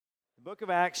The book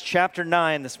of Acts, chapter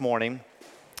 9 this morning.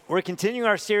 We're continuing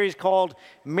our series called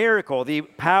Miracle, the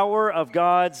Power of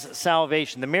God's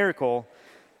Salvation. The miracle,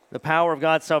 the power of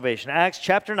God's salvation. Acts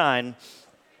chapter 9.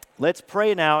 Let's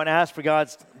pray now and ask for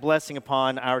God's blessing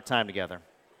upon our time together.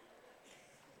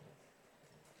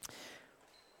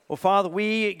 Well, Father,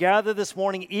 we gather this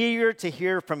morning eager to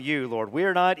hear from you, Lord. We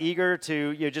are not eager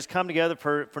to just come together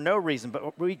for no reason,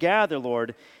 but we gather,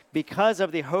 Lord, because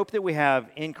of the hope that we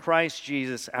have in Christ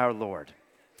Jesus our Lord.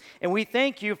 And we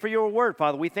thank you for your word,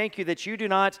 Father. We thank you that you do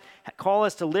not call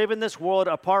us to live in this world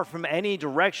apart from any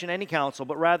direction, any counsel,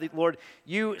 but rather, Lord,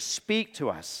 you speak to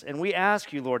us. And we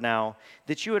ask you, Lord, now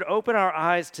that you would open our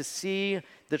eyes to see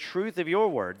the truth of your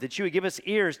word, that you would give us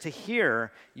ears to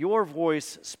hear your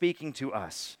voice speaking to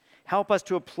us. Help us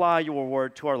to apply your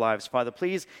word to our lives, Father.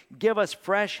 Please give us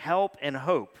fresh help and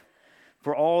hope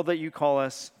for all that you call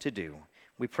us to do.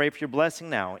 We pray for your blessing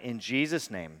now. In Jesus'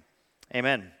 name,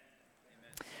 amen.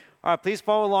 All right, please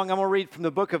follow along. I'm going to read from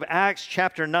the book of Acts,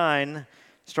 chapter 9,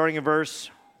 starting in verse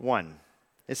 1.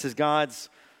 This is God's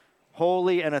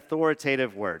holy and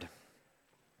authoritative word.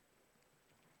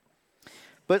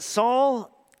 But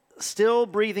Saul, still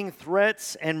breathing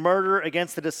threats and murder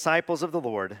against the disciples of the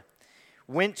Lord,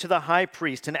 went to the high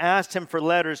priest and asked him for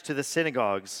letters to the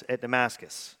synagogues at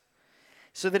Damascus,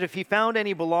 so that if he found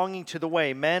any belonging to the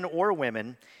way, men or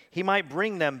women, he might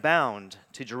bring them bound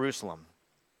to Jerusalem.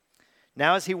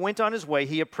 Now as he went on his way,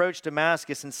 he approached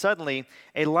Damascus, and suddenly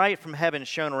a light from heaven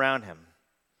shone around him.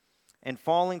 And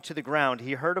falling to the ground,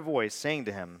 he heard a voice saying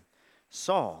to him,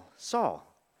 "Saul,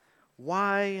 Saul,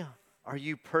 why are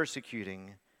you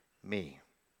persecuting me?"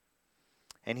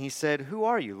 And he said, "Who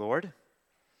are you, Lord?"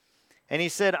 And he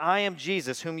said, "I am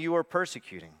Jesus, whom you are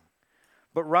persecuting.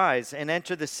 But rise and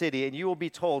enter the city, and you will be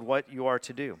told what you are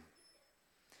to do."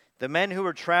 The men who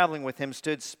were traveling with him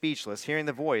stood speechless, hearing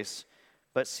the voice,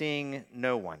 but seeing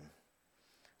no one.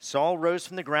 Saul rose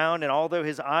from the ground, and although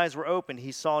his eyes were opened,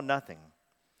 he saw nothing.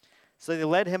 So they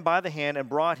led him by the hand and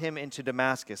brought him into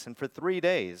Damascus. And for 3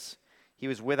 days he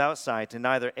was without sight, and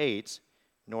neither ate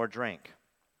nor drank.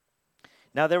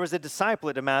 Now there was a disciple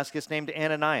at Damascus named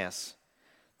Ananias.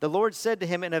 The Lord said to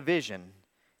him in a vision,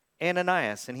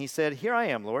 "Ananias," and he said, "Here I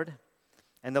am, Lord."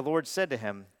 And the Lord said to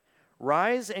him,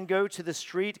 "Rise and go to the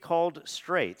street called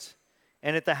Straight,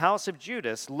 and at the house of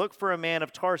Judas look for a man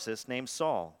of Tarsus named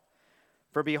Saul.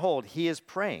 For behold, he is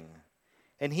praying,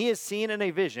 and he has seen in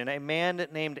a vision a man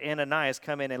named Ananias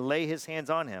come in and lay his hands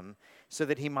on him so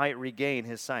that he might regain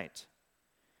his sight."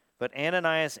 But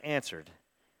Ananias answered,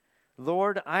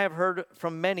 "Lord, I have heard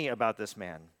from many about this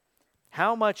man,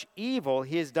 how much evil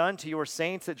he has done to your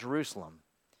saints at Jerusalem.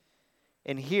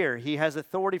 And here he has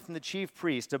authority from the chief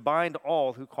priest to bind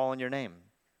all who call on your name."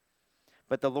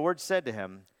 But the Lord said to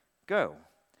him, "Go,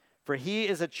 for he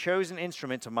is a chosen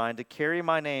instrument of mine to carry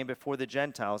my name before the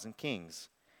Gentiles and kings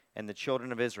and the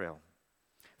children of Israel.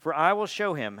 For I will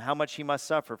show him how much he must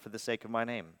suffer for the sake of my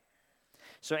name."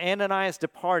 So Ananias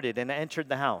departed and entered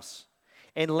the house.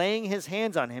 And laying his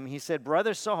hands on him, he said,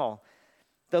 "Brother Saul,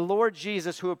 the Lord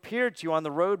Jesus, who appeared to you on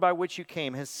the road by which you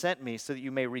came, has sent me so that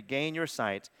you may regain your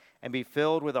sight and be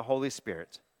filled with the Holy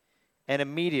Spirit." And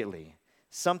immediately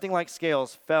something like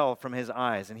scales fell from his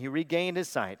eyes, and he regained his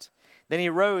sight. Then he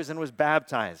rose and was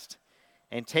baptized,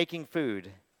 and taking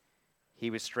food, he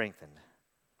was strengthened.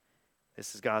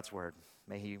 This is God's word.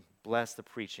 May he bless the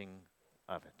preaching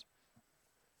of it.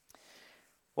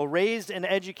 Well, raised and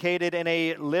educated in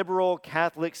a liberal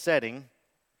Catholic setting,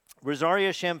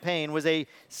 Rosaria Champagne was a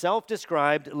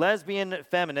self-described lesbian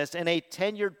feminist and a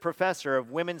tenured professor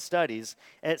of women's studies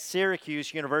at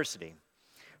Syracuse University.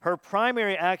 Her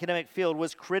primary academic field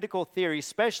was critical theory,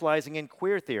 specializing in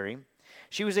queer theory.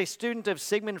 She was a student of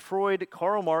Sigmund Freud,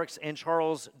 Karl Marx, and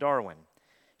Charles Darwin.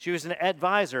 She was an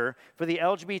advisor for the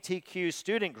LGBTQ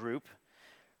student group,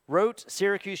 wrote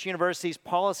Syracuse University's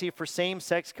policy for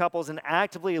same-sex couples, and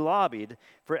actively lobbied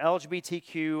for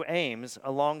LGBTQ aims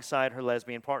alongside her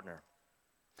lesbian partner.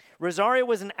 Rosaria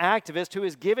was an activist who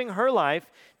is giving her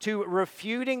life to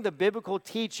refuting the biblical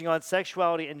teaching on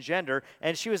sexuality and gender,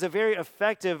 and she was a very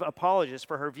effective apologist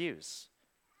for her views.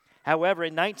 However,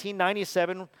 in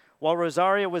 1997, while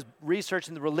Rosaria was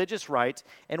researching the religious right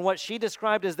and what she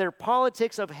described as their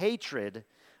politics of hatred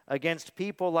against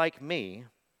people like me,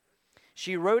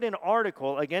 she wrote an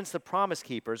article against the Promise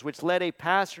Keepers, which led a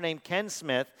pastor named Ken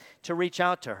Smith to reach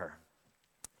out to her.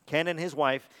 Ken and his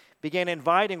wife began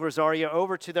inviting Rosaria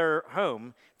over to their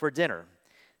home for dinner.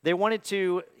 They wanted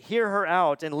to hear her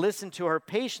out and listen to her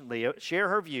patiently, share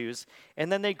her views, and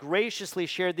then they graciously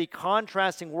shared the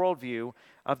contrasting worldview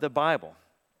of the Bible.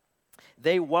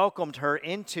 They welcomed her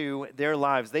into their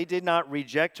lives. They did not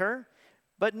reject her,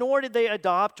 But nor did they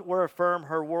adopt or affirm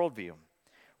her worldview.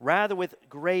 Rather, with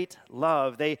great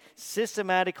love, they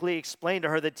systematically explained to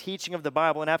her the teaching of the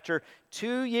Bible. And after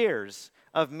 2 years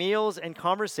of meals and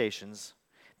conversations,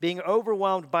 being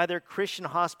overwhelmed by their Christian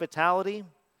hospitality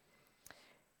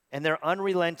and their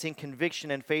unrelenting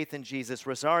conviction and faith in Jesus,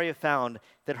 Rosaria found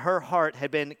that her heart had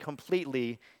been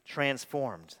completely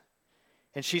transformed.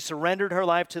 And she surrendered her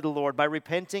life to the Lord by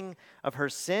repenting of her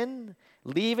sin,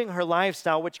 leaving her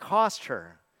lifestyle, which cost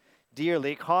her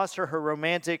dearly. It cost her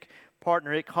romantic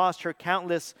partner. It cost her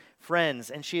countless friends.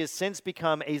 And she has since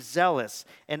become a zealous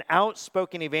and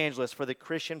outspoken evangelist for the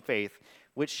Christian faith,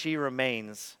 which she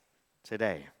remains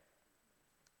today.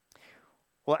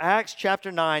 Well, Acts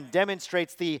chapter 9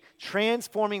 demonstrates the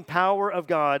transforming power of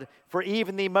God for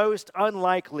even the most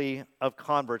unlikely of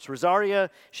converts.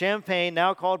 Rosaria Champagne,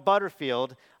 now called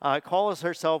Butterfield, calls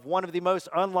herself one of the most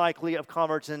unlikely of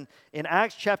converts. And in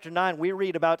Acts chapter 9, we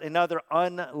read about another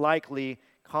unlikely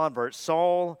convert,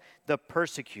 Saul the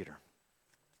persecutor.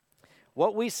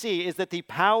 What we see is that the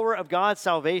power of God's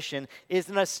salvation is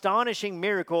an astonishing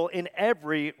miracle in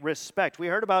every respect. We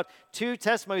heard about 2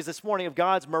 testimonies this morning of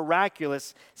God's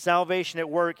miraculous salvation at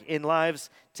work in lives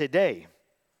today.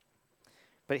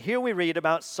 But here we read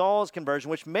about Saul's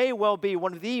conversion, which may well be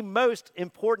one of the most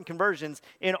important conversions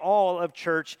in all of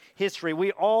church history.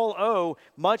 We all owe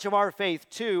much of our faith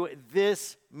to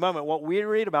this moment. What we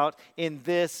read about in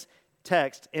this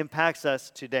text impacts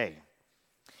us today.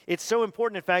 It's so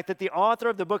important, in fact, that the author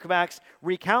of the book of Acts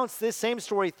recounts this same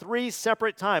story 3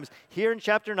 separate times. Here in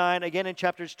chapter 9, again in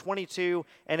chapters 22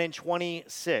 and in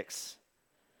 26,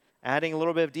 adding a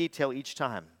little bit of detail each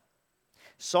time.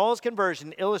 Saul's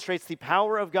conversion illustrates the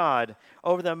power of God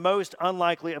over the most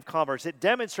unlikely of converts. It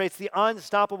demonstrates the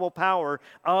unstoppable power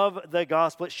of the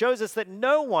gospel. It shows us that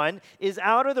no one is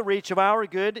out of the reach of our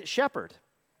good shepherd.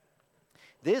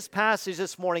 This passage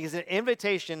this morning is an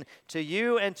invitation to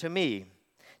you and to me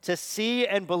to see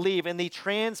and believe in the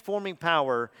transforming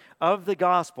power of the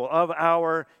gospel of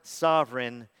our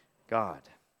sovereign God.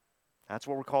 That's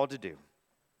what we're called to do.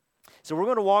 So we're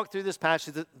going to walk through this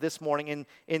passage this morning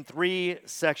in 3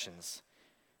 sections.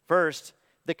 First,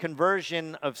 the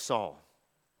conversion of Saul.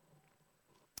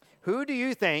 Who do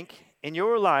you think in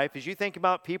your life, as you think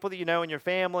about people that you know in your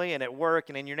family and at work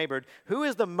and in your neighborhood, who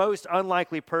is the most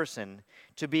unlikely person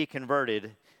to be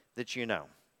converted that you know?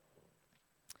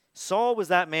 Saul was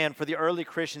that man for the early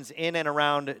Christians in and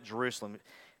around Jerusalem.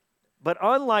 But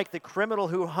unlike the criminal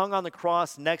who hung on the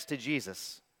cross next to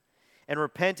Jesus and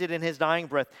repented in his dying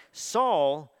breath,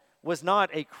 Saul was not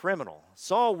a criminal.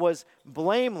 Saul was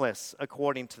blameless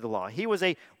according to the law. He was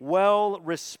a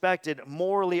well-respected,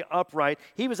 morally upright.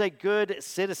 He was a good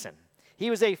citizen. He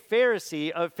was a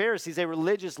Pharisee of Pharisees, a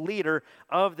religious leader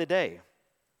of the day.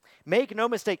 Make no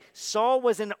mistake, Saul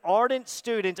was an ardent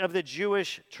student of the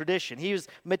Jewish tradition. He was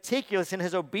meticulous in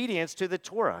his obedience to the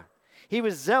Torah. He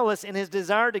was zealous in his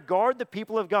desire to guard the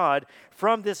people of God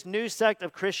from this new sect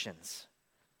of Christians.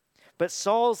 But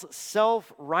Saul's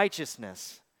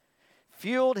self-righteousness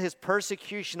fueled his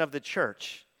persecution of the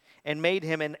church and made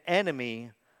him an enemy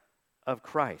of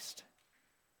Christ.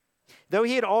 Though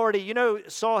he had already,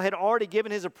 Saul had already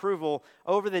given his approval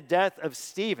over the death of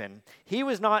Stephen, he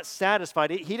was not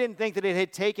satisfied. He didn't think that it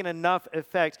had taken enough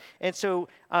effect. And so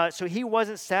he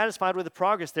wasn't satisfied with the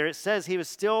progress there. It says he was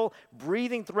still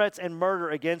breathing threats and murder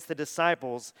against the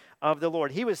disciples of the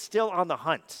Lord. He was still on the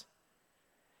hunt.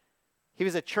 He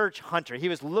was a church hunter. He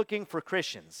was looking for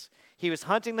Christians. He was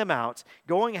hunting them out,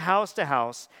 going house to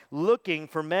house, looking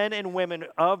for men and women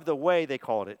of the way, they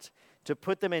called it, to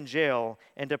put them in jail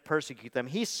and to persecute them.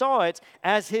 He saw it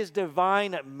as his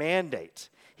divine mandate.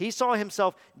 He saw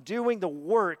himself doing the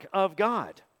work of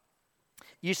God.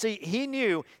 You see, he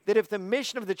knew that if the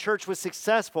mission of the church was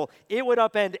successful, it would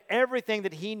upend everything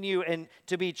that he knew and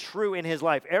to be true in his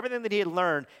life. Everything that he had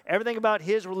learned, everything about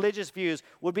his religious views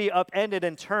would be upended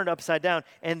and turned upside down.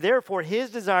 And therefore,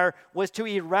 his desire was to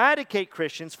eradicate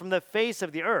Christians from the face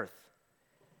of the earth.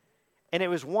 And it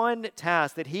was one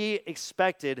task that he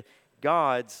expected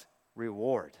God's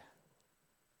reward.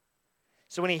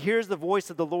 So when he hears the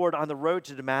voice of the Lord on the road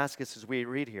to Damascus, as we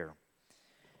read here,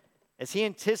 as he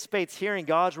anticipates hearing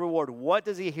God's reward, what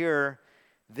does he hear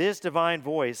this divine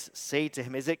voice say to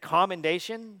him? Is it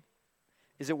commendation?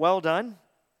 Is it well done?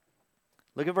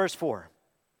 Look at verse 4.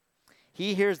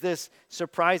 He hears this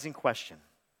surprising question.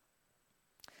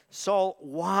 Saul,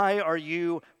 why are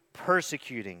you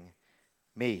persecuting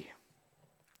me?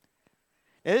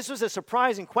 Now, this was a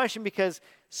surprising question because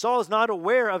Saul is not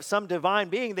aware of some divine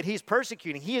being that he's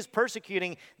persecuting. He is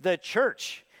persecuting the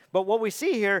church. But what we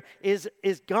see here is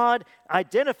God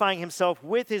identifying himself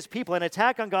with his people. An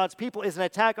attack on God's people is an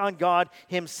attack on God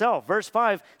himself. Verse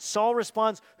 5, Saul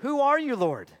responds, "Who are you,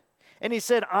 Lord?" And he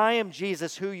said, "I am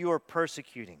Jesus, who you are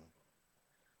persecuting."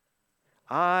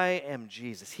 I am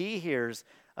Jesus. He hears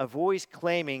a voice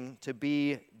claiming to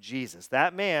be Jesus.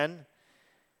 That man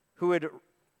who had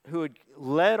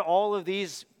led all of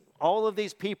these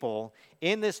people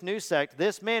in this new sect,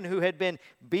 this man who had been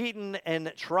beaten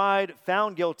and tried,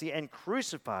 found guilty, and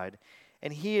crucified,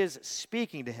 and he is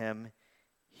speaking to him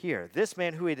here. This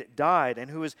man who had died and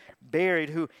who was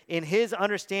buried, who in his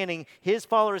understanding, his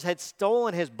followers had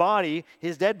stolen his body,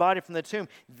 his dead body from the tomb.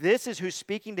 This is who's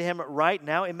speaking to him right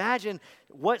now. Imagine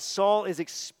what Saul is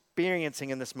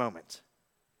experiencing in this moment.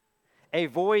 A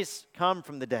voice come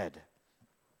from the dead.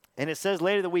 And it says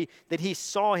later that he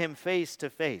saw him face to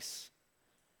face.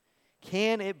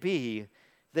 Can it be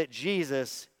that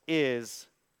Jesus is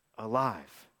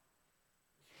alive?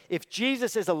 If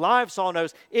Jesus is alive, Saul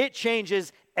knows, it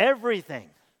changes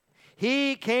everything.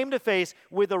 He came to face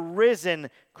with a risen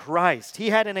Christ. He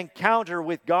had an encounter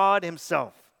with God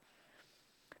himself.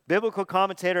 Biblical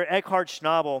commentator Eckhard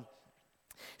Schnabel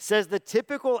says the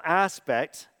typical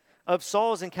aspect of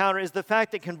Saul's encounter is the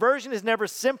fact that conversion is never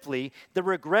simply the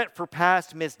regret for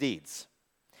past misdeeds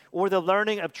or the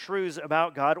learning of truths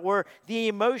about God or the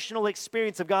emotional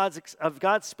experience of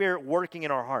God's Spirit working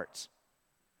in our hearts.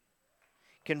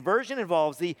 Conversion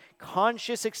involves the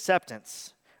conscious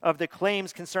acceptance of the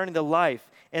claims concerning the life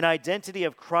and identity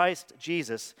of Christ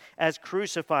Jesus as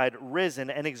crucified, risen,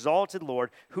 and exalted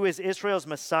Lord, who is Israel's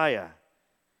Messiah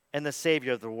and the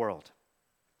Savior of the world.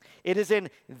 It is in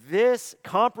this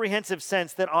comprehensive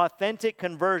sense that authentic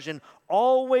conversion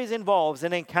always involves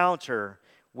an encounter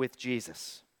with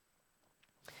Jesus.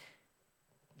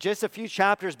 Just a few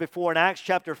chapters before, in Acts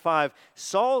chapter 5,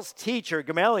 Saul's teacher,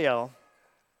 Gamaliel,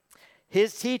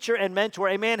 his teacher and mentor,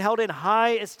 a man held in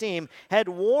high esteem, had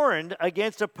warned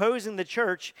against opposing the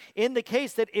church in the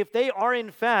case that if they are in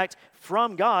fact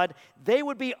from God, they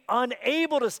would be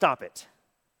unable to stop it.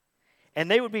 And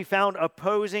they would be found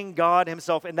opposing God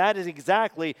himself. And that is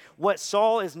exactly what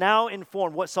Saul is now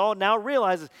informed. What Saul now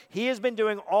realizes he has been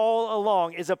doing all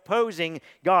along is opposing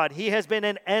God. He has been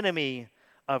an enemy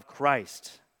of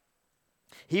Christ.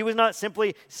 He was not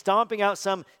simply stomping out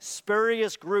some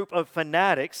spurious group of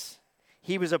fanatics.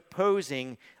 He was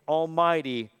opposing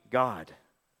Almighty God.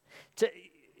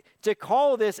 To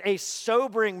call this a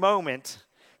sobering moment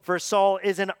for Saul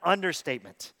is an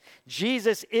understatement.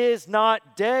 Jesus is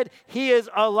not dead. He is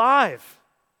alive.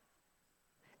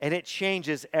 And it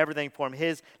changes everything for him.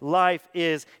 His life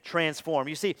is transformed.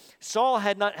 You see, Saul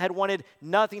had wanted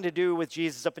nothing to do with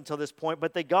Jesus up until this point,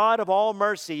 but the God of all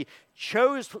mercy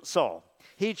chose Saul.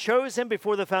 He chose him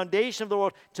before the foundation of the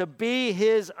world to be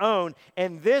his own,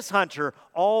 and this hunter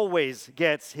always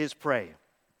gets his prey.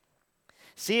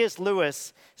 C.S.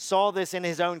 Lewis saw this in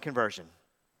his own conversion.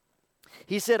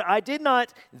 He said, "I did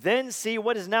not then see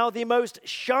what is now the most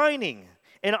shining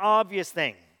and obvious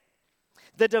thing,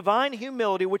 the divine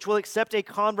humility which will accept a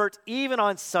convert even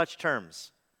on such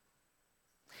terms."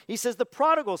 He says, "The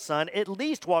prodigal son at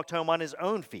least walked home on his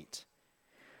own feet.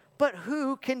 But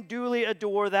who can duly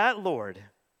adore that Lord,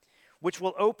 which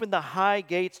will open the high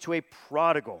gates to a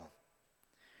prodigal,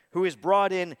 who is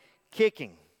brought in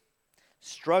kicking,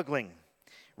 struggling,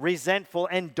 resentful,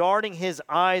 and darting his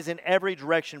eyes in every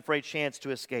direction for a chance to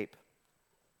escape?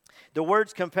 The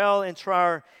words compel them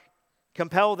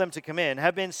to come in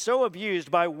have been so abused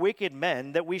by wicked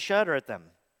men that we shudder at them.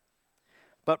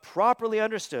 But properly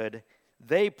understood,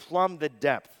 they plumb the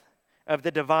depth of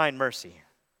the divine mercy.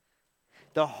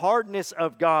 The hardness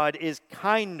of God is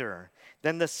kinder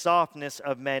than the softness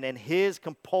of men, and his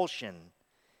compulsion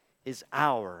is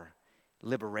our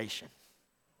liberation."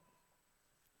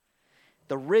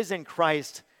 The risen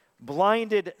Christ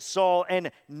blinded Saul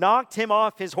and knocked him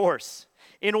off his horse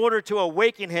in order to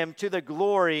awaken him to the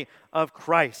glory of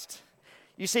Christ.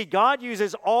 You see, God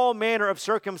uses all manner of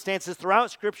circumstances throughout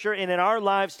Scripture and in our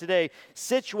lives today,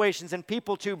 situations and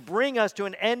people to bring us to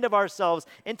an end of ourselves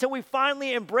until we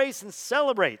finally embrace and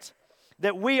celebrate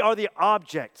that we are the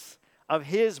objects of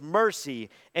his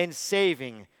mercy and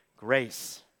saving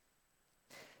grace.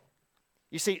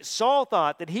 You see, Saul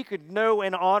thought that he could know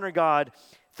and honor God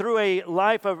through a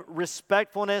life of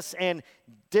respectfulness and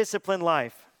disciplined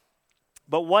life.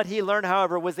 But what he learned,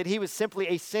 however, was that he was simply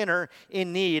a sinner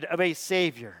in need of a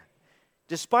Savior.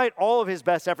 Despite all of his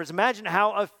best efforts, imagine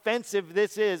how offensive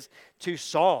this is to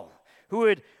Saul, who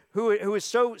is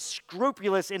so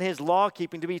scrupulous in his law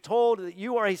keeping, to be told that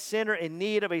you are a sinner in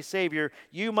need of a Savior,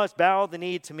 you must bow the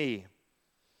knee to me.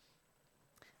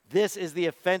 This is the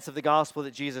offense of the gospel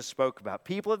that Jesus spoke about.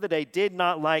 People of the day did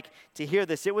not like to hear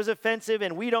this. It was offensive,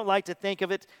 and we don't like to think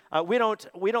of it. We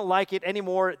don't like it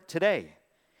anymore today.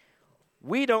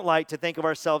 We don't like to think of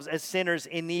ourselves as sinners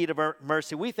in need of our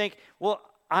mercy. We think, well,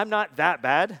 I'm not that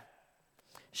bad.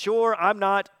 Sure, I'm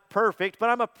not perfect, but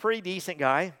I'm a pretty decent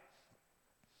guy.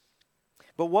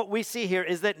 But what we see here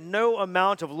is that no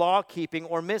amount of law-keeping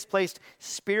or misplaced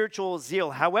spiritual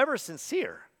zeal, however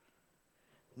sincere,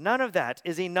 none of that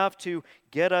is enough to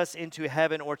get us into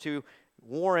heaven or to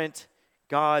warrant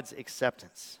God's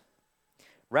acceptance.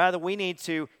 Rather, we need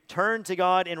to turn to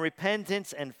God in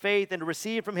repentance and faith and to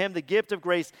receive from him the gift of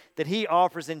grace that he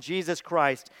offers in Jesus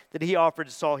Christ, that he offered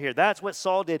to Saul here. That's what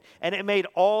Saul did, and it made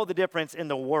all the difference in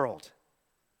the world.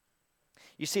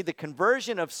 You see, the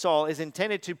conversion of Saul is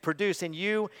intended to produce in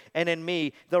you and in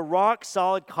me the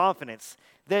rock-solid confidence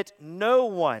that no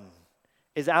one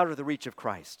is out of the reach of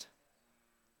Christ.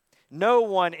 No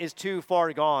one is too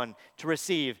far gone to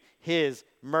receive his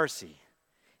mercy.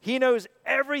 He knows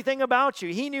everything about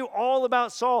you. He knew all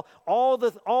about Saul, all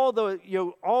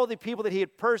the people that he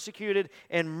had persecuted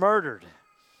and murdered,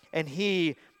 and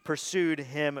he pursued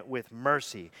him with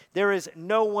mercy. There is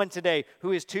no one today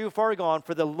who is too far gone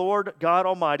for the Lord God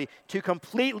Almighty to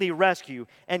completely rescue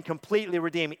and completely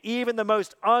redeem. Even the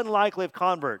most unlikely of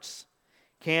converts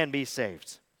can be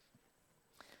saved.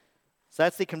 So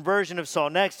that's the conversion of Saul.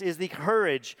 Next is the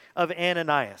courage of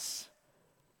Ananias.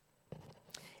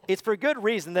 It's for good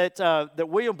reason that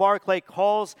William Barclay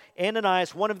calls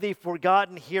Ananias one of the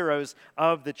forgotten heroes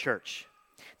of the church.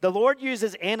 The Lord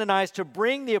uses Ananias to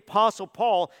bring the Apostle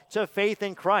Paul to faith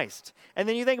in Christ. And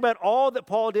then you think about all that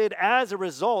Paul did as a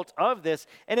result of this,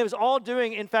 and it was all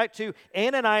doing, in fact, to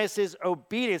Ananias'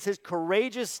 obedience, his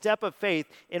courageous step of faith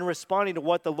in responding to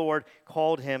what the Lord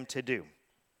called him to do.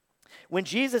 When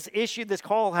Jesus issued this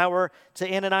call, however,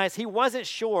 to Ananias, he wasn't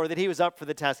sure that he was up for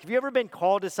the task. Have you ever been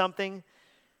called to something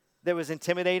that was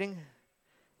intimidating?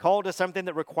 Called to something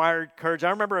that required courage?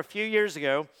 I remember a few years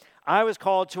ago, I was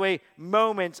called to a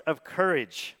moment of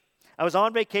courage. I was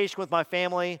on vacation with my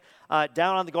family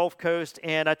down on the Gulf Coast,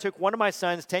 and I took one of my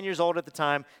sons, 10 years old at the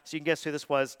time, so you can guess who this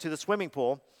was, to the swimming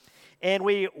pool. And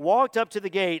we walked up to the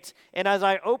gate, and as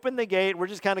I opened the gate, we're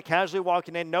just kind of casually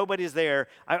walking in, nobody's there.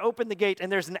 I opened the gate,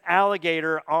 and there's an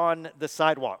alligator on the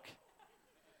sidewalk.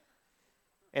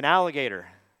 An alligator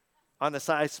on the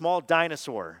side, a small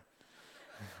dinosaur.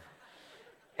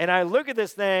 And I look at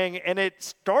this thing, and it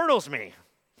startles me.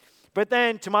 But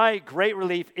then, to my great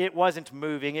relief, it wasn't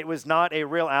moving. It was not a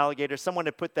real alligator. Someone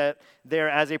had put that there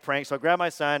as a prank. So I grab my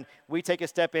son. We take a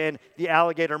step in. The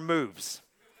alligator moves.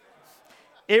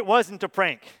 It wasn't a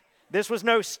prank. This was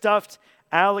no stuffed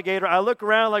alligator. I look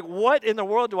around like, what in the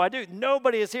world do I do?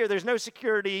 Nobody is here. There's no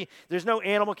security. There's no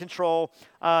animal control.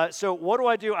 So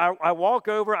what do? I walk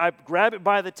over. I grab it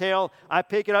by the tail. I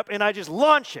pick it up, and I just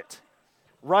launch it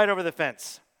right over the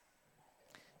fence.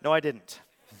 No, I didn't.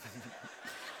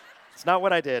 It's not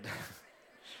what I did.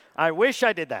 I wish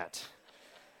I did that.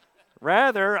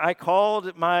 Rather, I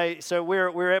called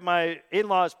we're at my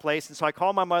in-laws' place, and so I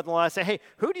called my mother-in-law. I said, hey,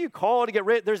 who do you call to get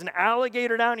rid? There's an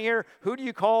alligator down here. Who do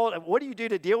you call? What do you do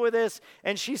to deal with this?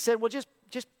 And she said, well, just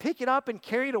pick it up and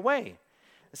carry it away.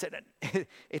 I said,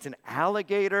 it's an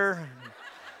alligator.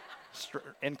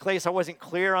 In case I wasn't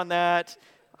clear on that,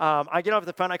 I get off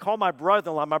the phone. I call my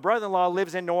brother-in-law. My brother-in-law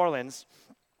lives in New Orleans.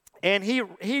 And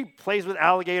he plays with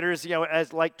alligators,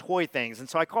 as like toy things. And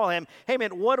so I call him, hey,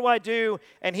 man, what do I do?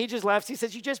 And he just laughs. He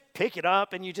says, you just pick it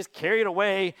up and you just carry it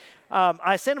away.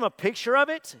 I sent him a picture of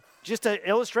it just to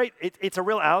illustrate it's a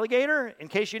real alligator, in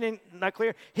case you not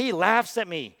clear. He laughs at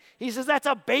me. He says, that's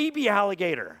a baby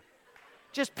alligator.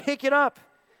 Just pick it up.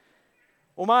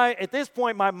 Well, at this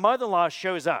point, my mother-in-law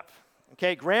shows up.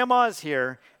 Okay, grandma's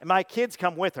here, and my kids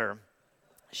come with her.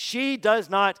 She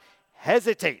does not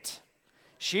hesitate.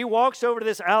 She walks over to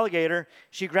this alligator,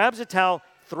 she grabs a towel,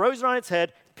 throws it on its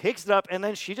head, picks it up, and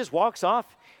then she just walks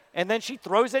off, and then she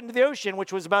throws it into the ocean,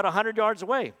 which was about 100 yards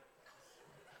away.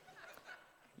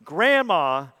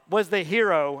 Grandma was the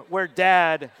hero where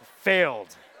Dad failed.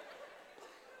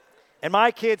 And my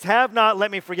kids have not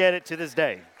let me forget it to this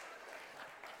day.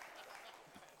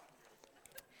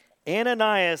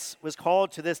 Ananias was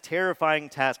called to this terrifying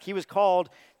task. He was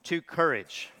called to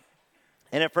courage.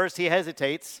 And at first he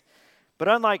hesitates. But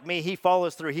unlike me, he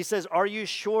follows through. He says, are you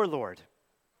sure, Lord?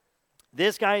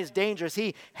 This guy is dangerous.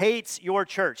 He hates your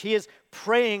church. He is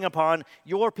preying upon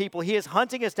your people. He is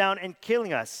hunting us down and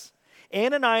killing us.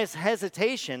 Ananias'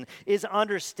 hesitation is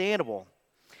understandable.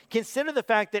 Consider the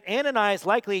fact that Ananias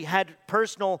likely had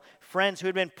personal friends who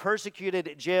had been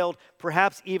persecuted, jailed,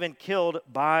 perhaps even killed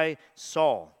by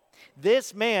Saul.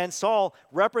 This man, Saul,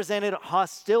 represented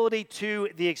hostility to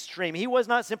the extreme. He was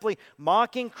not simply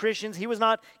mocking Christians. He was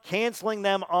not canceling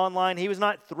them online. He was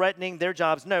not threatening their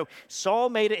jobs. No, Saul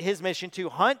made it his mission to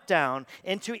hunt down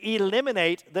and to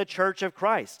eliminate the church of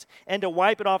Christ and to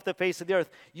wipe it off the face of the earth.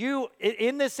 You,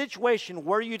 in this situation,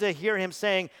 were you to hear him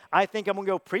saying, I think I'm going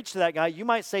to go preach to that guy, you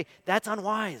might say, that's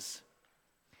unwise.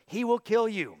 He will kill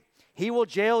you. He will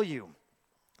jail you.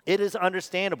 It is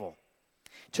understandable.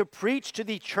 To preach to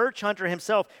the church hunter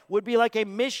himself would be like a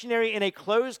missionary in a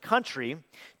closed country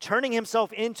turning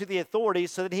himself into the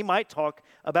authorities so that he might talk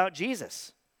about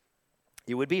Jesus.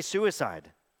 It would be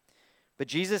suicide. But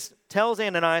Jesus tells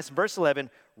Ananias in verse 11,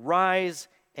 rise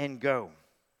and go.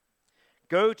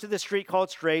 Go to the street called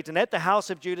Straight, and at the house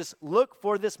of Judas, look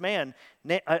for this man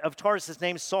of Tarsus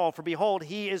named Saul. For behold,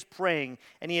 he is praying,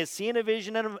 and he has seen a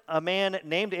vision of a man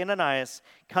named Ananias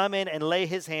come in and lay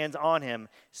his hands on him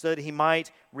so that he might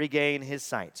regain his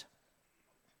sight.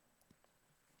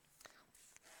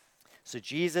 So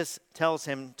Jesus tells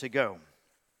him to go.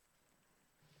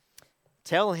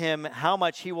 Tell him how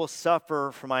much he will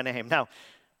suffer for my name. Now,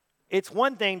 it's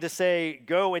one thing to say,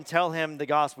 go and tell him the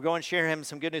gospel, go and share him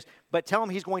some good news, but tell him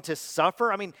he's going to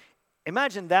suffer. I mean,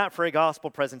 imagine that for a gospel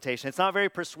presentation. It's not very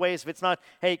persuasive. It's not,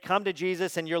 hey, come to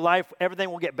Jesus and your life, everything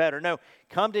will get better. No,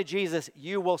 come to Jesus,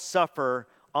 you will suffer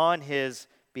on his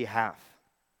behalf.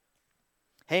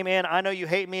 Hey, man, I know you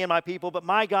hate me and my people, but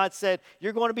my God said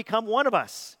you're going to become one of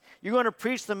us. You're going to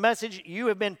preach the message you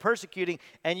have been persecuting,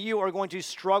 and you are going to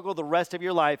struggle the rest of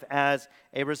your life as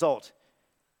a result.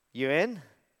 You in?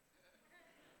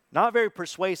 Not very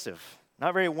persuasive,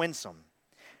 not very winsome.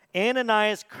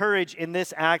 Ananias' courage in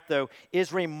this act, though,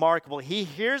 is remarkable. He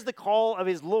hears the call of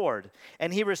his Lord,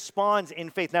 and he responds in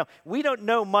faith. Now, we don't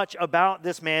know much about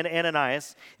this man,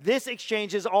 Ananias. This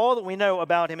exchange is all that we know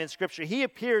about him in Scripture. He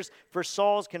appears for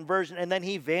Saul's conversion, and then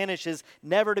he vanishes,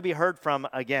 never to be heard from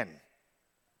again.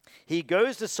 He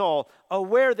goes to Saul,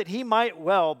 aware that he might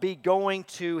well be going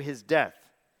to his death.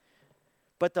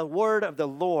 But the word of the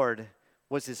Lord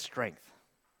was his strength.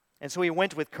 And so he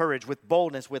went with courage, with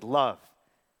boldness, with love.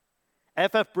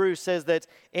 F.F. Bruce says that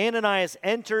Ananias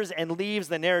enters and leaves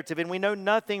the narrative, and we know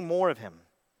nothing more of him.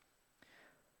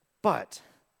 But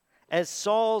as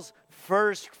Saul's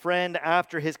first friend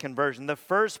after his conversion, the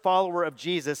first follower of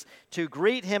Jesus, to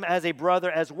greet him as a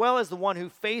brother, as well as the one who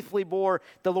faithfully bore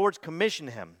the Lord's commission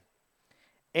to him,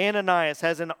 Ananias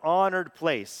has an honored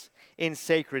place in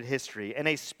sacred history and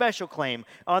a special claim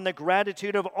on the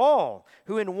gratitude of all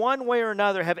who in one way or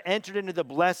another have entered into the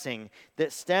blessing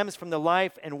that stems from the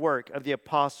life and work of the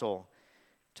apostle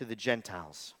to the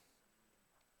Gentiles.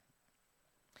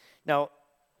 Now,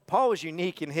 Paul was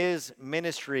unique in his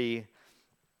ministry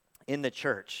in the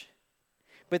church.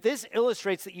 But this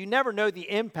illustrates that you never know the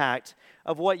impact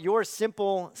of what your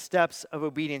simple steps of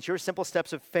obedience, your simple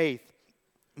steps of faith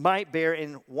might bear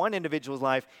in one individual's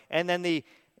life, and then the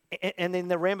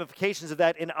ramifications of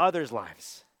that in others'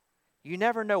 lives. You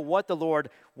never know what the Lord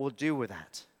will do with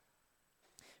that.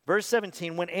 Verse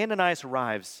 17, when Ananias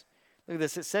arrives, look at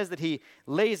this, it says that he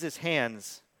lays his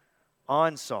hands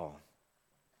on Saul.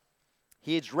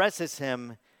 He addresses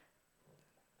him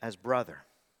as brother.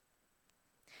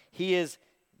 He is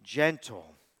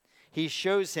gentle. He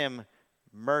shows him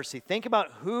mercy. Think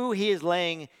about who he is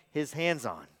laying his hands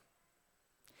on.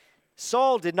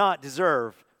 Saul did not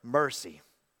deserve mercy.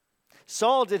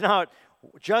 Saul did not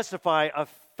justify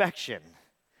affection.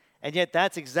 And yet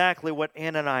that's exactly what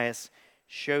Ananias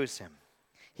shows him.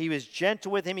 He was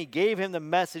gentle with him. He gave him the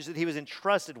message that he was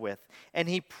entrusted with, and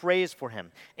he prays for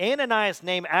him. Ananias'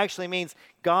 name actually means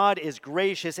God is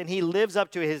gracious, and he lives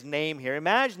up to his name here.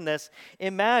 Imagine this.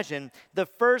 Imagine the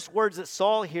first words that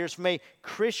Saul hears from a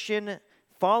Christian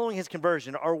following his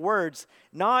conversion are words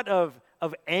not of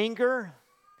anger,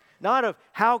 not of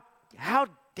how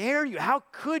dare you, how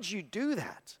could you do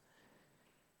that?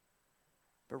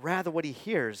 But rather what he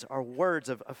hears are words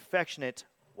of affectionate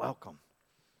welcome.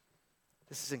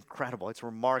 This is incredible. It's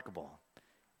remarkable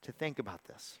to think about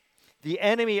this. The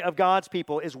enemy of God's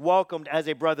people is welcomed as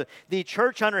a brother. The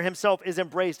church hunter himself is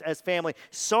embraced as family.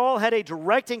 Saul had a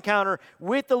direct encounter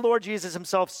with the Lord Jesus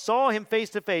himself, saw him face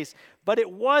to face, but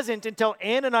it wasn't until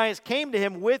Ananias came to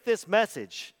him with this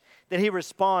message that he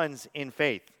responds in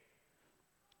faith.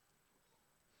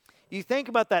 You think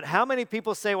about that. How many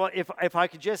people say, well, if I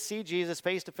could just see Jesus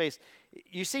face to face.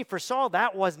 You see, for Saul,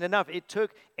 that wasn't enough. It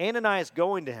took Ananias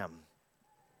going to him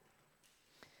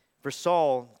for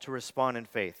Saul to respond in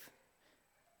faith.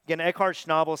 Again, Eckhart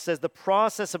Schnabel says the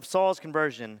process of Saul's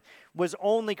conversion was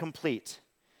only complete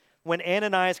when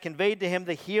Ananias conveyed to him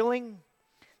the healing,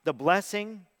 the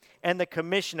blessing, and the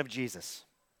commission of Jesus.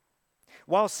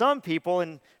 While some people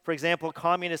in, for example,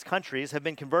 communist countries have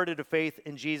been converted to faith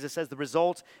in Jesus as the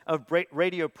result of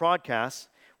radio broadcasts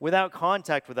without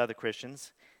contact with other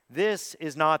Christians, this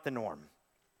is not the norm.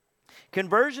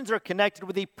 Conversions are connected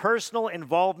with the personal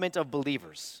involvement of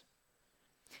believers.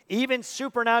 Even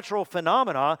supernatural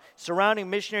phenomena surrounding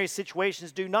missionary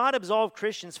situations do not absolve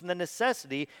Christians from the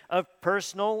necessity of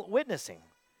personal witnessing.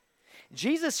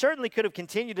 Jesus certainly could have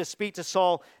continued to speak to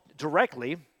Saul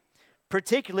directly,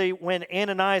 particularly when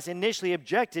Ananias initially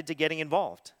objected to getting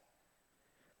involved.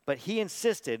 But he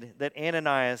insisted that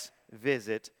Ananias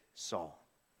visit Saul.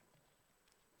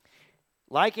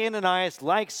 Like Ananias,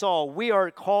 like Saul, we are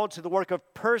called to the work of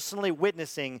personally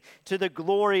witnessing to the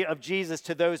glory of Jesus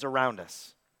to those around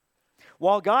us.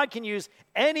 While God can use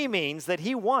any means that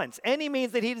he wants, any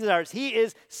means that he desires, he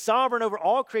is sovereign over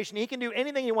all creation. He can do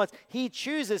anything he wants. He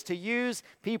chooses to use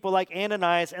people like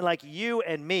Ananias and like you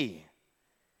and me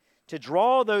to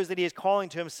draw those that he is calling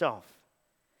to himself.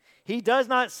 He does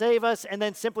not save us and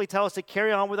then simply tell us to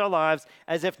carry on with our lives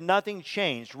as if nothing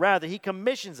changed. Rather, he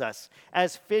commissions us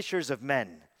as fishers of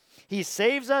men. He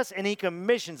saves us and he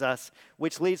commissions us,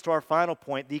 which leads to our final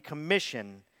point, the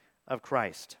commission of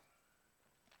Christ.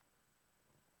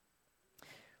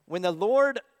 When the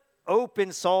Lord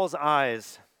opened Saul's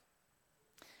eyes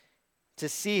to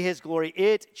see his glory,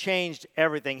 it changed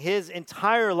everything. His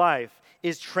entire life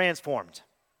is transformed.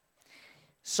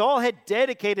 Saul had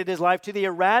dedicated his life to the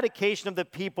eradication of the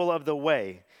people of the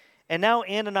way. And now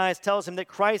Ananias tells him that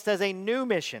Christ has a new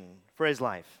mission for his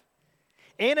life.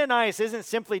 Ananias isn't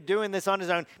simply doing this on his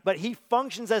own, but he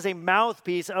functions as a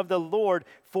mouthpiece of the Lord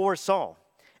for Saul.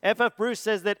 F.F. Bruce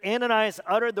says that Ananias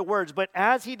uttered the words, but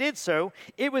as he did so,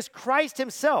 it was Christ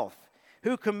himself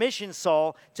who commissioned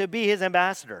Saul to be his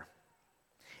ambassador.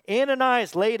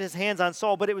 Ananias laid his hands on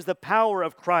Saul, but it was the power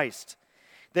of Christ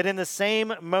that in the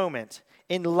same moment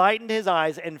enlightened his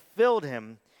eyes and filled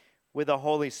him with the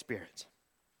Holy Spirit.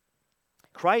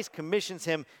 Christ commissions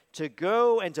him to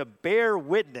go and to bear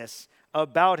witness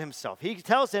about himself. He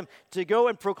tells him to go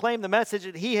and proclaim the message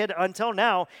that he had until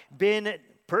now been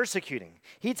persecuting.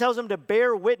 He tells him to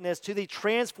bear witness to the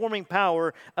transforming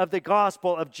power of the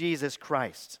gospel of Jesus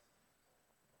Christ.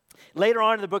 Later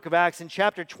on in the book of Acts, in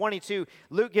chapter 22,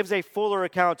 Luke gives a fuller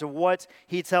account of what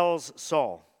he tells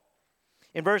Saul.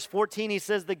 In verse 14, he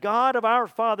says, "The God of our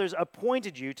fathers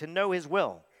appointed you to know his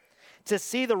will, to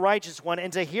see the righteous one,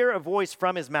 and to hear a voice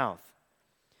from his mouth.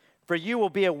 For you will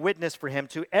be a witness for him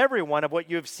to everyone of what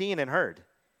you have seen and heard.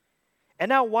 And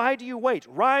now why do you wait?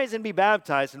 Rise and be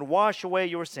baptized and wash away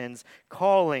your sins,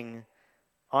 calling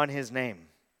on his name."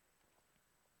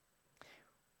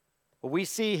 Well, we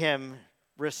see him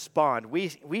respond.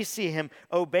 We see him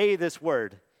obey this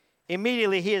word.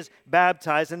 Immediately he is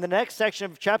baptized. In the next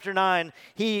section of chapter 9,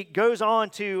 he goes on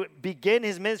to begin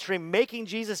his ministry, making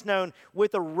Jesus known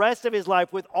with the rest of his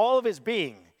life, with all of his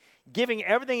being, giving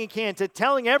everything he can to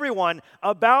telling everyone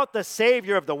about the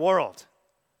Savior of the world.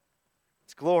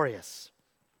 It's glorious.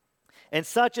 And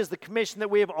such is the commission that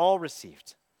we have all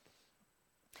received.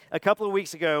 A couple of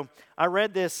weeks ago, I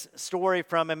read this story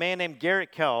from a man named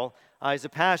Garrett Kell. He's a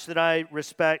pastor that I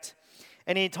respect.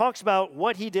 And he talks about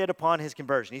what he did upon his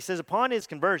conversion. He says upon his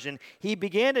conversion, he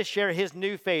began to share his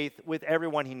new faith with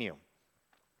everyone he knew.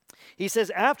 He says,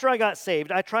 after I got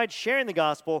saved, I tried sharing the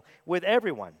gospel with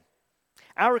everyone.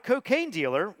 Our cocaine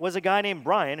dealer was a guy named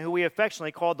Brian, who we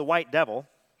affectionately called the White Devil.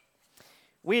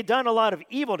 We had done a lot of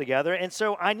evil together, and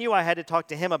so I knew I had to talk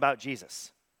to him about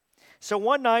Jesus. So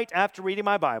one night after reading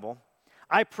my Bible,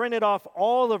 I printed off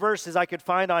all the verses I could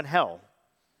find on hell.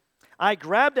 I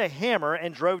grabbed a hammer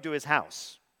and drove to his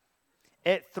house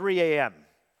at 3 a.m.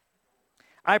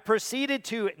 I proceeded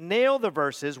to nail the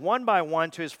verses one by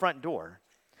one to his front door.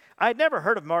 I'd never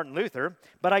heard of Martin Luther,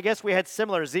 but I guess we had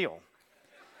similar zeal.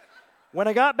 When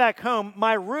I got back home,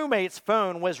 my roommate's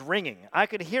phone was ringing. I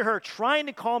could hear her trying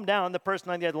to calm down the person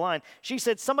on the other line. She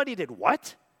said, "Somebody did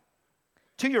what?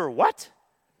 To your what?"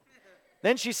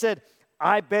 Then she said,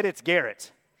 "I bet it's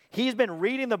Garrett. He's been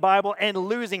reading the Bible and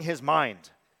losing his mind."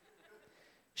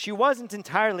 She wasn't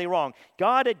entirely wrong.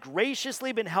 God had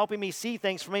graciously been helping me see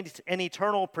things from an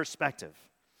eternal perspective.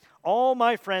 All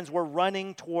my friends were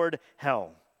running toward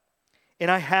hell, and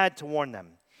I had to warn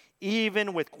them,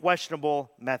 even with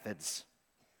questionable methods.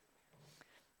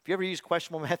 Have you ever used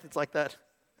questionable methods like that?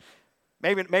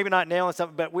 Maybe not nailing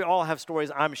something, but we all have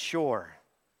stories, I'm sure.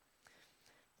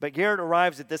 But Garrett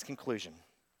arrives at this conclusion.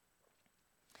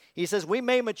 He says, we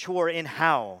may mature in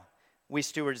how we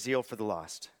steward zeal for the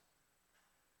lost,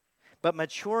 but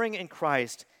maturing in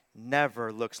Christ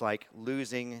never looks like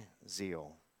losing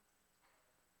zeal.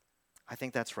 I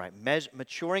think that's right.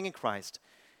 Maturing in Christ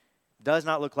does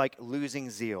not look like losing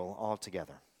zeal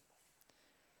altogether.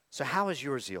 So how is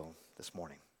your zeal this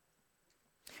morning?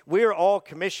 We are all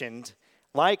commissioned,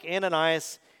 like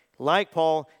Ananias, like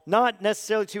Paul, not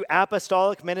necessarily to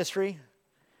apostolic ministry,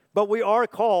 but we are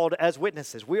called as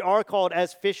witnesses. We are called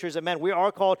as fishers of men. We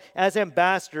are called as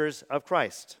ambassadors of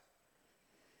Christ.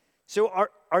 So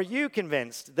are you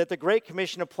convinced that the Great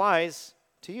Commission applies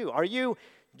to you? Are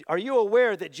you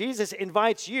aware that Jesus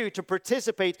invites you to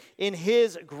participate in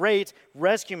his great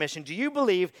rescue mission? Do you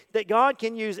believe that God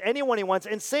can use anyone he wants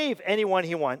and save anyone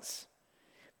he wants,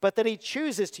 but that he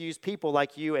chooses to use people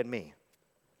like you and me?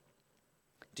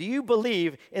 Do you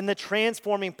believe in the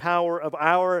transforming power of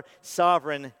our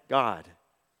sovereign God?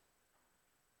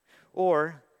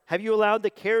 Or have you allowed the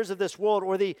cares of this world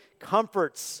or the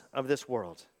comforts of this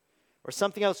world or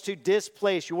something else to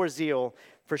displace your zeal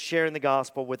for sharing the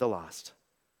gospel with the lost?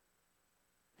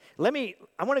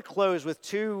 I want to close with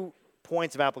 2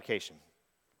 points of application.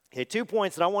 Okay, 2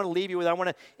 points that I want to leave you with, I want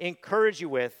to encourage you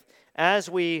with as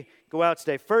we go out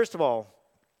today. First of all,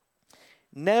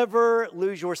 never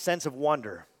lose your sense of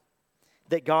wonder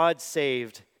that God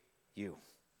saved you.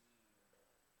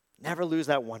 Never lose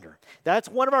that wonder. That's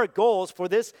one of our goals for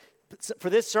this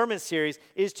sermon series,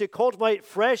 is to cultivate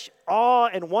fresh awe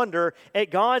and wonder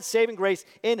at God's saving grace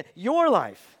in your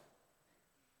life.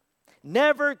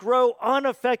 Never grow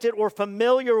unaffected or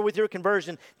familiar with your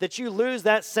conversion that you lose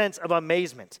that sense of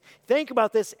amazement. Think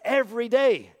about this every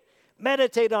day.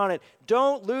 Meditate on it.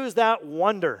 Don't lose that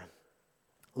wonder.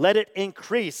 Let it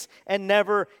increase and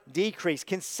never decrease.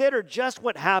 Consider just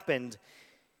what happened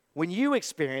when you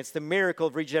experienced the miracle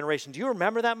of regeneration. Do you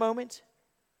remember that moment?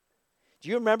 Do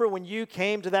you remember when you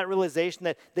came to that realization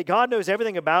that God knows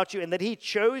everything about you and that he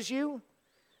chose you?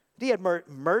 That he had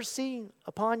mercy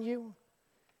upon you?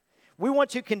 We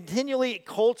want to continually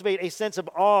cultivate a sense of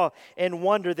awe and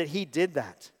wonder that he did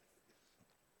that.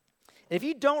 And if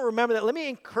you don't remember that, let me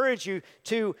encourage you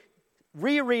to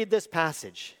reread this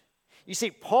passage. You see,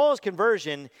 Paul's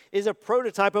conversion is a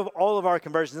prototype of all of our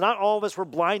conversions. Not all of us were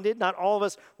blinded. Not all of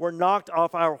us were knocked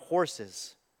off our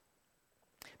horses.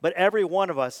 But every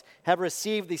one of us have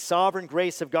received the sovereign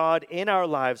grace of God in our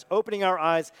lives, opening our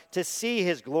eyes to see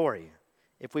his glory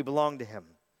if we belong to him.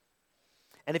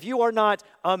 And if you are not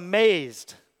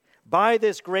amazed by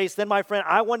this grace, then, my friend,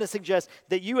 I want to suggest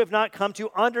that you have not come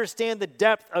to understand the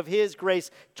depth of his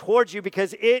grace towards you,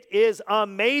 because it is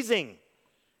amazing.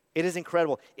 It is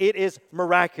incredible. It is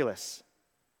miraculous.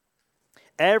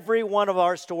 Every one of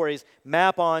our stories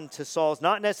map on to Saul's,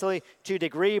 not necessarily to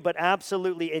degree, but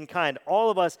absolutely in kind.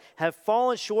 All of us have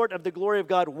fallen short of the glory of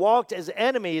God, walked as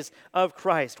enemies of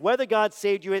Christ. Whether God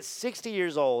saved you at 60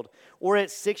 years old or at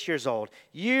 6 years old,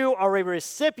 you are a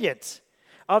recipient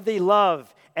of the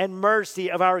love and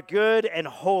mercy of our good and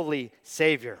holy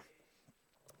Savior.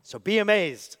 So be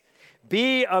amazed.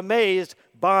 Be amazed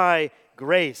by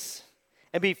grace.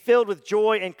 And be filled with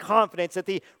joy and confidence at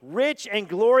the rich and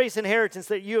glorious inheritance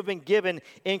that you have been given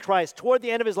in Christ. Toward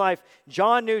the end of his life,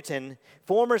 John Newton,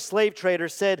 former slave trader,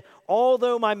 said,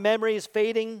 "Although my memory is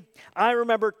fading, I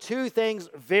remember 2 things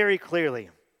very clearly.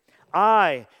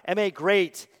 I am a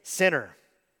great sinner,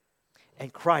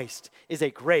 and Christ is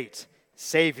a great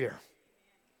Savior."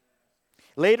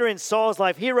 Later in Saul's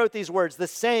life, he wrote these words, "The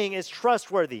saying is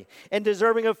trustworthy and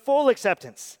deserving of full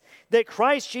acceptance, that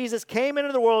Christ Jesus came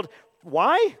into the world."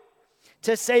 Why?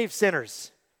 To save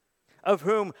sinners, of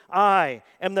whom I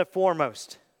am the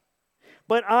foremost.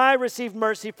 But I received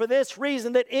mercy for this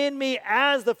reason, that in me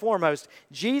as the foremost,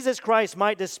 Jesus Christ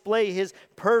might display his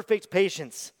perfect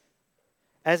patience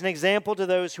as an example to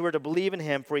those who are to believe in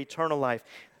him for eternal life.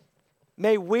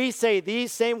 May we say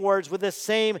these same words with the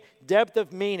same depth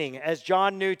of meaning as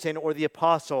John Newton or the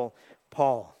Apostle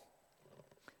Paul.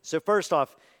 So first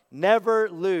off, never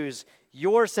lose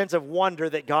your sense of wonder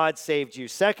that God saved you.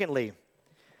 Secondly,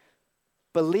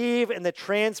 believe in the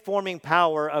transforming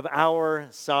power of our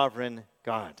sovereign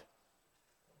God.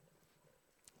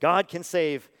 God can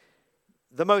save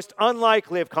the most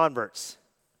unlikely of converts.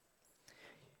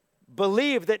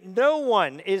 Believe that no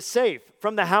one is safe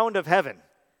from the hound of heaven.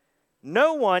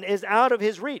 No one is out of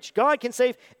his reach. God can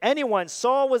save anyone.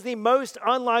 Saul was the most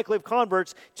unlikely of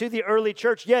converts to the early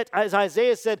church. Yet, as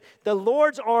Isaiah said, the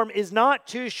Lord's arm is not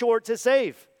too short to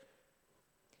save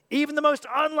even the most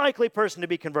unlikely person to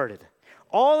be converted.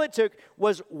 All it took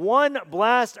was one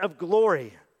blast of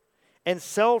glory, and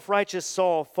self-righteous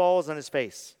Saul falls on his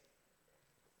face.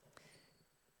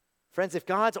 Friends, if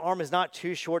God's arm is not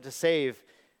too short to save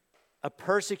a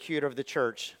persecutor of the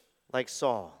church like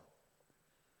Saul,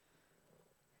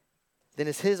 then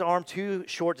is his arm too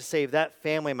short to save that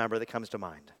family member that comes to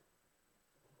mind?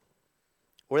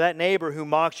 or that neighbor who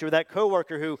mocks you, or that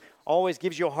coworker who always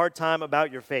gives you a hard time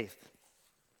about your faith.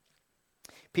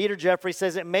 Peter Jeffrey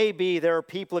says it may be there are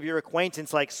people of your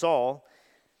acquaintance like Saul,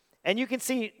 and you can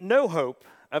see no hope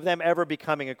of them ever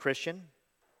becoming a Christian.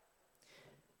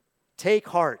 Take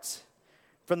heart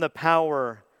from the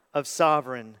power of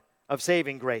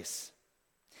saving grace.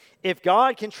 If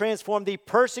God can transform the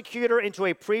persecutor into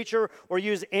a preacher, or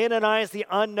use Ananias the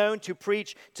unknown to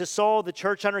preach to Saul the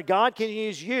church hunter, God can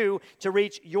use you to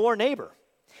reach your neighbor.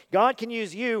 God can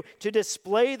use you to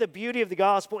display the beauty of the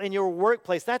gospel in your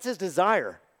workplace. That's his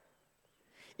desire.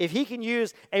 If he can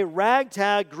use a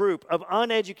ragtag group of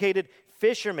uneducated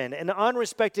fishermen and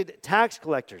unrespected tax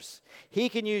collectors, he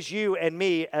can use you and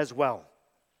me as well.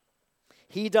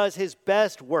 He does his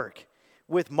best work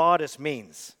with modest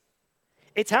means.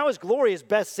 It's how his glory is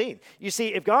best seen. You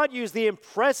see, if God used the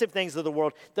impressive things of the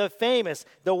world, the famous,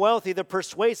 the wealthy, the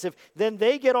persuasive, then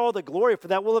they get all the glory for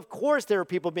that. Well, of course there are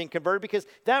people being converted because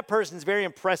that person's very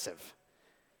impressive.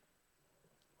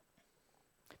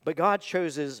 But God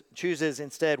chooses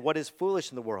instead what is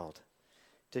foolish in the world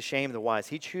to shame the wise.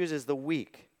 He chooses the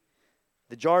weak,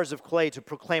 the jars of clay, to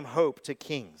proclaim hope to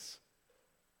kings.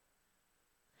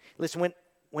 Listen,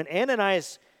 when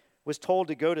Ananias was told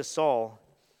to go to Saul,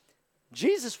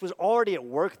 Jesus was already at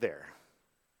work there.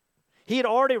 He had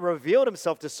already revealed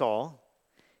himself to Saul.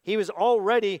 He was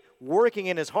already working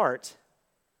in his heart.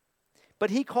 But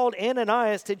he called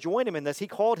Ananias to join him in this. He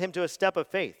called him to a step of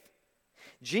faith.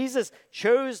 Jesus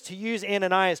chose to use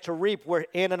Ananias to reap where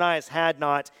Ananias had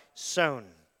not sown.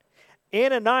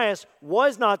 Ananias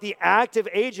was not the active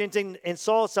agent in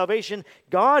Saul's salvation.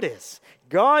 God is.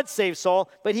 God saved Saul,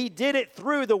 but he did it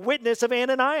through the witness of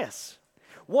Ananias.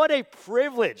 What a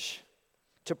privilege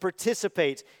to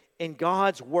participate in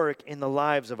God's work in the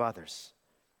lives of others.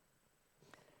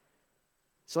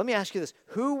 So let me ask you this.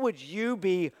 Who would you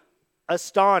be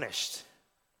astonished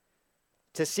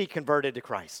to see converted to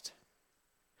Christ?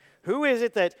 Who is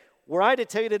it that, were I to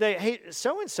tell you today, hey,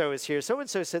 so-and-so is here,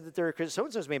 so-and-so said that they're Christian,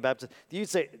 so-and-so's being baptized, you'd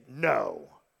say, no.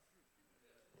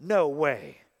 No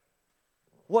way.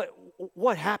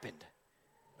 What happened?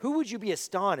 Who would you be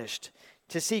astonished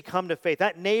to see come to faith?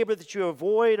 That neighbor that you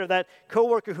avoid, or that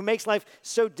coworker who makes life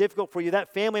so difficult for you,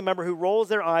 that family member who rolls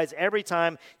their eyes every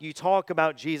time you talk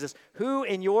about Jesus. Who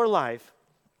in your life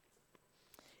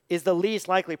is the least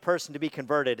likely person to be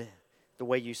converted the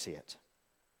way you see it?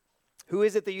 Who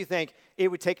is it that you think it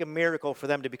would take a miracle for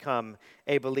them to become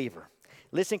a believer?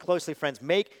 Listen closely, friends.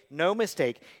 Make no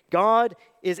mistake. God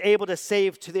is able to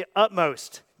save to the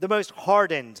utmost the most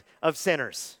hardened of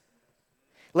sinners.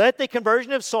 Let the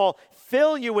conversion of Saul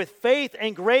fill you with faith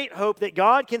and great hope that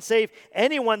God can save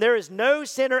anyone. There is no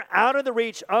sinner out of the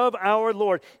reach of our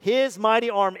Lord. His mighty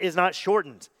arm is not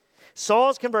shortened.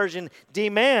 Saul's conversion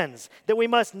demands that we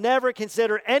must never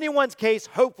consider anyone's case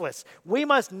hopeless. We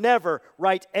must never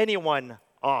write anyone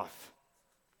off.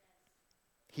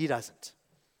 He doesn't.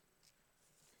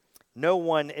 No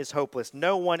one is hopeless.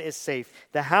 No one is safe.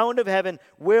 The hound of heaven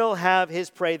will have his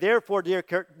prey. Therefore, dear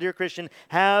Christian,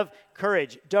 have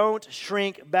courage. Don't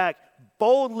shrink back.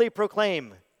 Boldly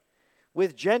proclaim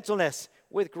with gentleness,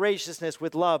 with graciousness,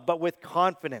 with love, but with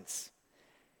confidence.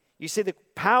 You see, the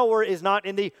power is not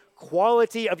in the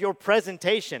quality of your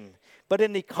presentation, but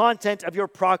in the content of your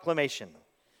proclamation.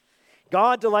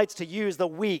 God delights to use the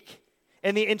weak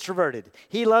and the introverted.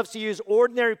 He loves to use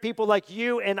ordinary people like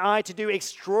you and I to do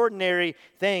extraordinary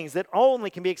things that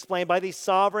only can be explained by the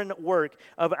sovereign work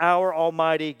of our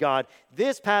Almighty God.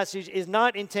 This passage is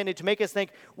not intended to make us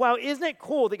think, wow, isn't it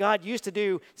cool that God used to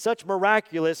do such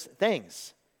miraculous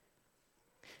things?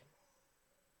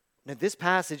 No, this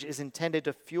passage is intended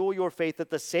to fuel your faith that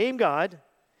the same God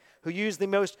who used the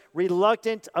most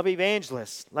reluctant of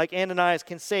evangelists, like Ananias,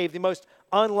 can save the most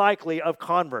unlikely of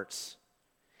converts.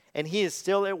 And he is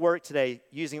still at work today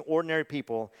using ordinary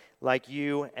people like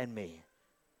you and me.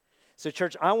 So,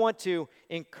 church, I want to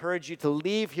encourage you to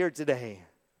leave here today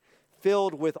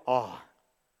filled with awe.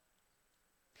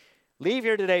 Leave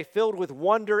here today filled with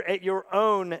wonder at your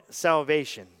own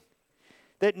salvation.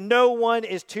 That no one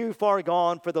is too far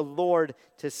gone for the Lord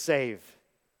to save.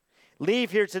 Leave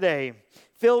here today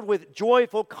filled with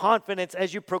joyful confidence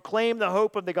as you proclaim the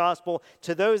hope of the gospel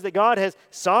to those that God has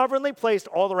sovereignly placed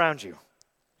all around you.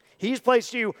 He's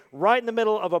placed you right in the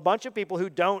middle of a bunch of people who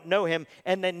don't know him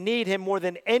and that need him more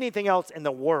than anything else in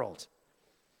the world.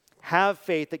 Have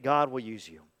faith that God will use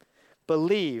you.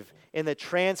 Believe in the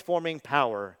transforming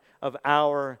power of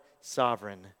our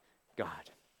sovereign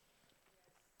God.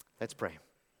 Let's pray.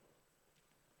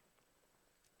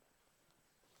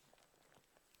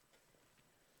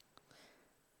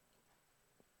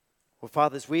 Well,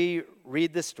 Father, as we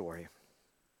read this story,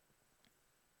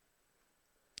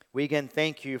 We again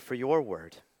thank you for your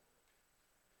word.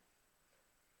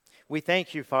 We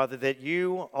thank you, Father, that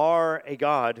you are a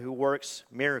God who works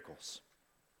miracles.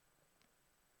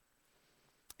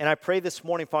 And I pray this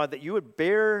morning, Father, that you would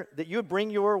bring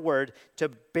your word to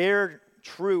bear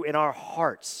true in our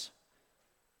hearts.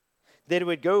 That it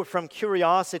would go from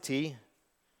curiosity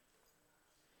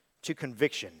to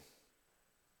conviction.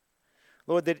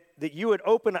 Lord, that you would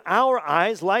open our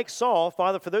eyes like Saul,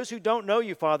 Father, for those who don't know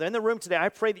you, Father, in the room today, I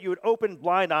pray that you would open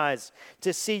blind eyes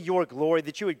to see your glory,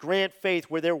 that you would grant faith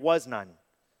where there was none.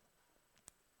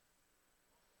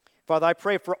 Father, I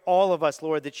pray for all of us,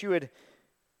 Lord, that you would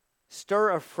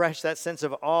stir afresh that sense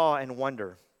of awe and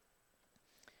wonder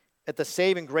at the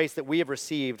saving grace that we have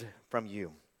received from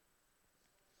you.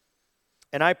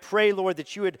 And I pray, Lord,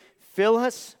 that you would fill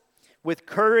us with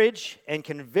courage and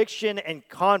conviction and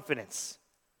confidence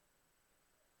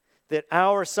that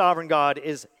our sovereign God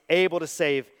is able to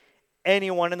save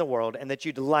anyone in the world and that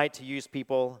you delight to use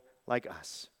people like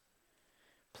us.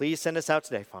 Please send us out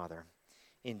today, Father.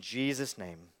 In Jesus'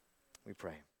 name we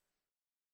pray.